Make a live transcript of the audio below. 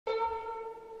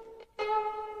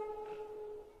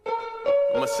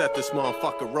I'ma set this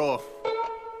motherfucker raw.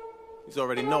 You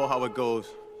already know how it goes.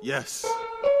 Yes.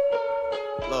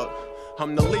 Look,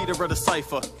 I'm the leader of the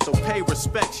cypher, so pay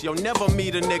respects. You'll never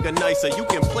meet a nigga nicer. You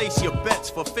can place your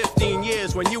bets. For 15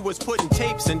 years when you was putting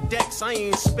tapes and decks, I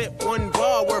ain't spit one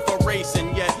bar worth of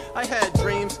racing yet. I had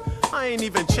dreams, I ain't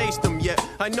even chased them yet.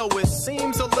 I know it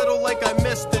seems a little like I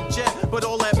missed the jet, but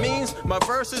all that means, my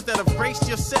verses that have graced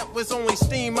your set was only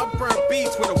steam. I burnt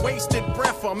beats with a wasted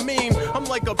breath. I mean, I'm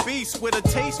like a beast with a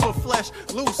taste for flesh.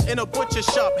 Loose in a butcher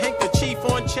shop, handkerchief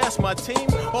on chest. My team,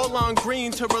 all on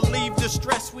green to relieve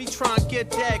distress. We try and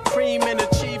get that cream and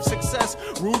achieve success.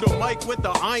 Rude a mic with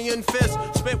the iron fist.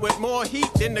 Spit with more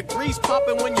heat than the grease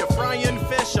popping when you're frying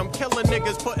fish. I'm killing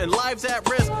niggas, putting lives at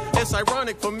risk. It's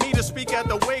ironic for me to speak at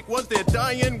the wake was their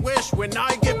dying wish. When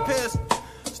I get pissed,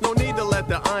 there's no need to let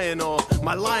the iron on.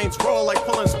 My lines roll like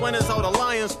pulling splinters out a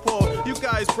lion's paw. You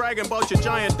guys bragging about your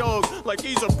giant dog like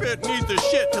he's a pit, needs the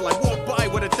shit. Till I walk by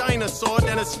with a dinosaur,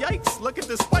 then it's yikes. Look at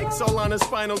the spikes all on his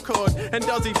spinal cord. And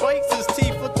does he bites? His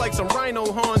teeth look like some rhino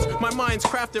horns. My mind's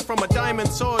crafted from a diamond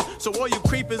sword, so all you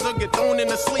creepers will get thrown in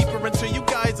a sleeper until you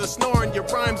guys are snoring. Your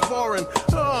rhyme's boring.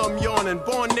 Oh, I'm yawning.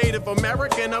 Born Native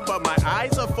American, but my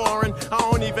eyes are foreign. I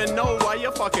don't even know why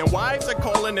your fucking wives are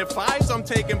calling it fives I'm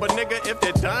taking, but nigga, if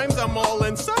they're dimes, I'm all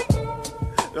in sight.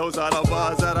 Those are the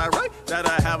bars that I write, that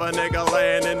I have a nigga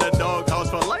laying in the doghouse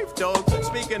for life, dog.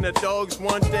 Speaking of dogs,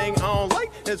 one thing I don't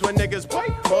like is when niggas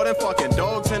bite more than fucking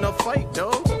dogs in a fight,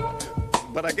 dog.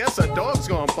 But I guess a dog's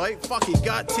gonna bite. Fuck, he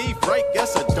got teeth, right?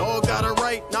 Guess a dog got a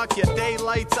right. Knock your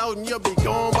daylights out and you'll be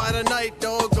gone by the night,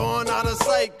 dog. Gone out of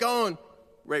sight, gone.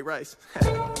 Ray Rice.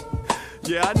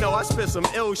 Yeah, I know I spit some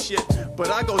ill shit, but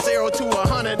I go 0 to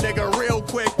 100, nigga, real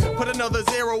quick. Put another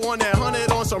 0 on that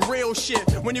 100 on some real shit.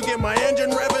 When you get my engine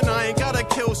revving, I ain't got a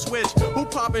kill switch. Who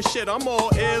poppin' shit? I'm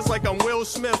all ears like I'm Will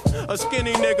Smith. A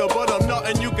skinny nigga, but I'm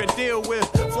nothing you can deal with.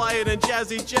 Flyer than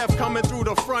Jazzy Jeff coming through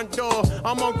the front door.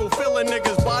 I'm Uncle Phil and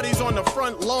niggas' bodies on the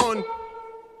front lawn.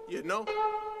 You know?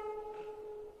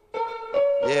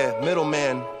 Yeah,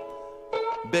 middleman.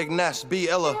 Big Ness, B.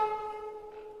 Ella.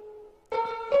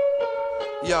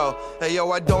 Yo, hey yo,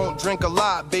 I don't drink a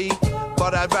lot, B,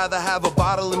 but I'd rather have a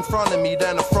bottle in front of me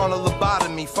than a frontal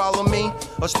lobotomy. Follow me?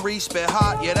 A spree spit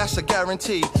hot, yeah, that's a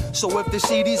guarantee. So if the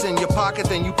CD's in your pocket,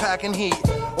 then you packing heat.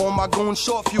 All my goons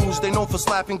short fuse, they known for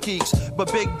slapping geeks.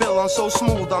 But Big Bill, I'm so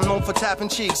smooth, I'm known for tapping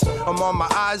cheeks. I'm on my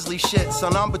Isley shit,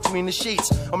 son, I'm between the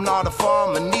sheets. I'm not a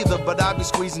farmer neither, but I be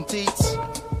squeezing teats.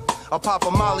 I'll pop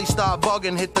a molly, start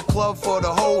bugging, hit the club for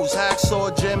the hoes,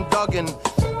 hacksaw Jim Duggan.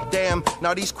 Damn,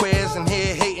 now these queers in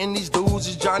here hating these dudes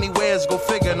is Johnny Wares, go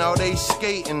figure, now they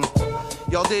skating.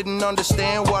 Y'all didn't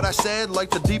understand what I said, like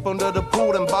the deep under the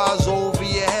pool and bars over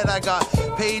your head. I got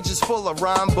pages full of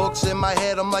rhyme books in my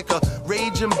head. I'm like a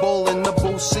raging bull in the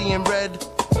booth seeing red.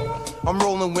 I'm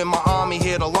rolling with my army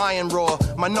here, the lion roar.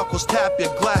 My knuckles tap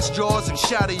your glass jaws and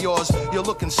shatter yours. You're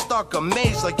looking stuck,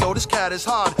 amazed, like yo, this cat is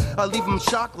hard. I leave them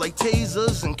shocked like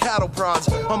tasers and cattle prods.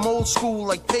 I'm old school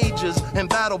like pages and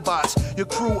battle bots. Your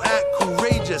crew act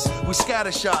courageous, we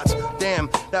scatter shots.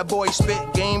 Damn, that boy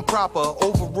spit game proper.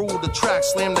 Overruled the track,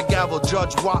 slam the gavel,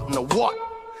 Judge Wapner, what?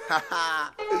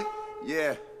 Haha,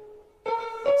 yeah.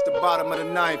 It's the bottom of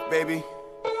the ninth, baby.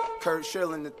 Kurt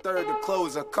Schilling the third to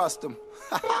close a custom.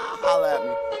 Holla at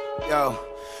me. Yo,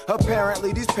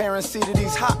 apparently these parents see that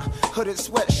he's hot. Hooded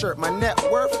sweatshirt, my net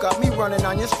worth got me running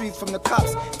on your streets from the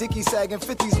cops. Dickie sagging,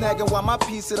 50s nagging while my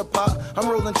piece of the pot. I'm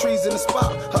rolling trees in the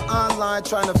spot. Her online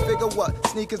trying to figure what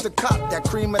sneakers the cop. That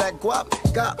cream of that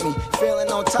guap got me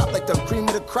feeling on top like the cream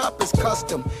of the crop is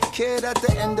custom. Kid at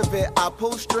the end of it, I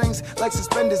pull strings like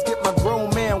suspenders. Get my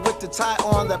grown man with the tie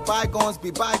on. Let bygones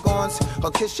be bygones. Or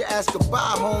kiss your ass goodbye,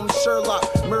 Holmes, Sherlock,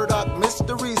 Murdoch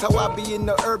mysteries. How I be in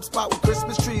the herb spot with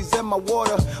Christmas trees in my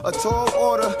water. A tall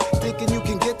order, thinking you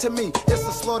can get to me. It's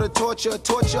a slaughter, torture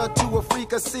to a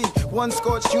freak. I see one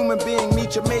scorched human being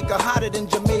meet Jamaica, hotter than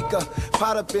Jamaica.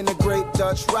 Pot up in the Great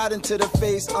Dutch, right into the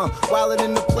face. While it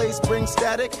in the place, bring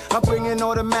static. I'm bringing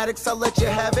automatics, I'll let you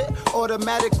have it.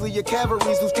 Automatically, your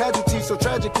cavalries lose casualties, so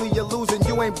tragically you're losing.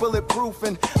 You ain't bulletproof,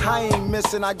 and I ain't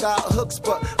missing. I got hooks,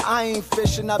 but I ain't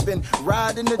fishing. I've been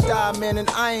riding the diamond, and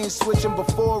I ain't switching.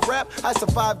 Before rap, I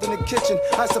survived in the kitchen.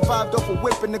 I survived off of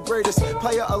whipping the greatest.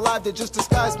 player alive, they just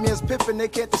disguise me as Pippin. They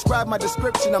can't describe my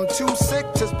description. I'm too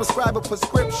sick to prescribe a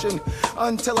prescription.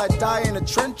 Until I die in the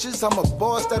trenches, I'm a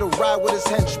boss that'll ride with his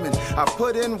henchmen. I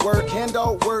put in work, hand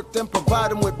out work, then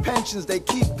provide them with pensions. They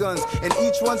keep guns, and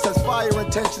each one says fire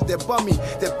intentions. They're bummy,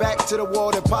 they're back to the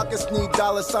wall. Their pockets need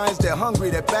dollar signs. They're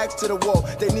hungry, their backs to the wall.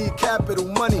 They need capital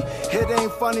money. It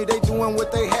ain't funny, they doing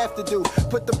what they have to do.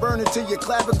 Put the burner to your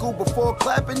clavicle before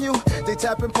clapping you. They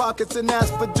tapping pockets and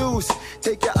ask for dues.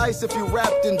 Take your ice if you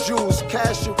wrapped in jewels.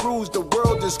 Cash your rules, the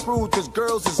world is screwed. Cause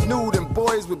girls is nude and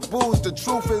boys with booze. The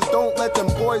truth is, don't let them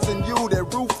poison you. They're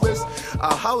ruthless.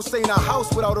 A house ain't a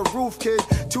house without a roof, kid.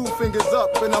 2 fingers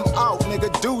up and I'm out, nigga,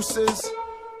 deuces.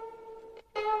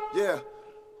 Yeah.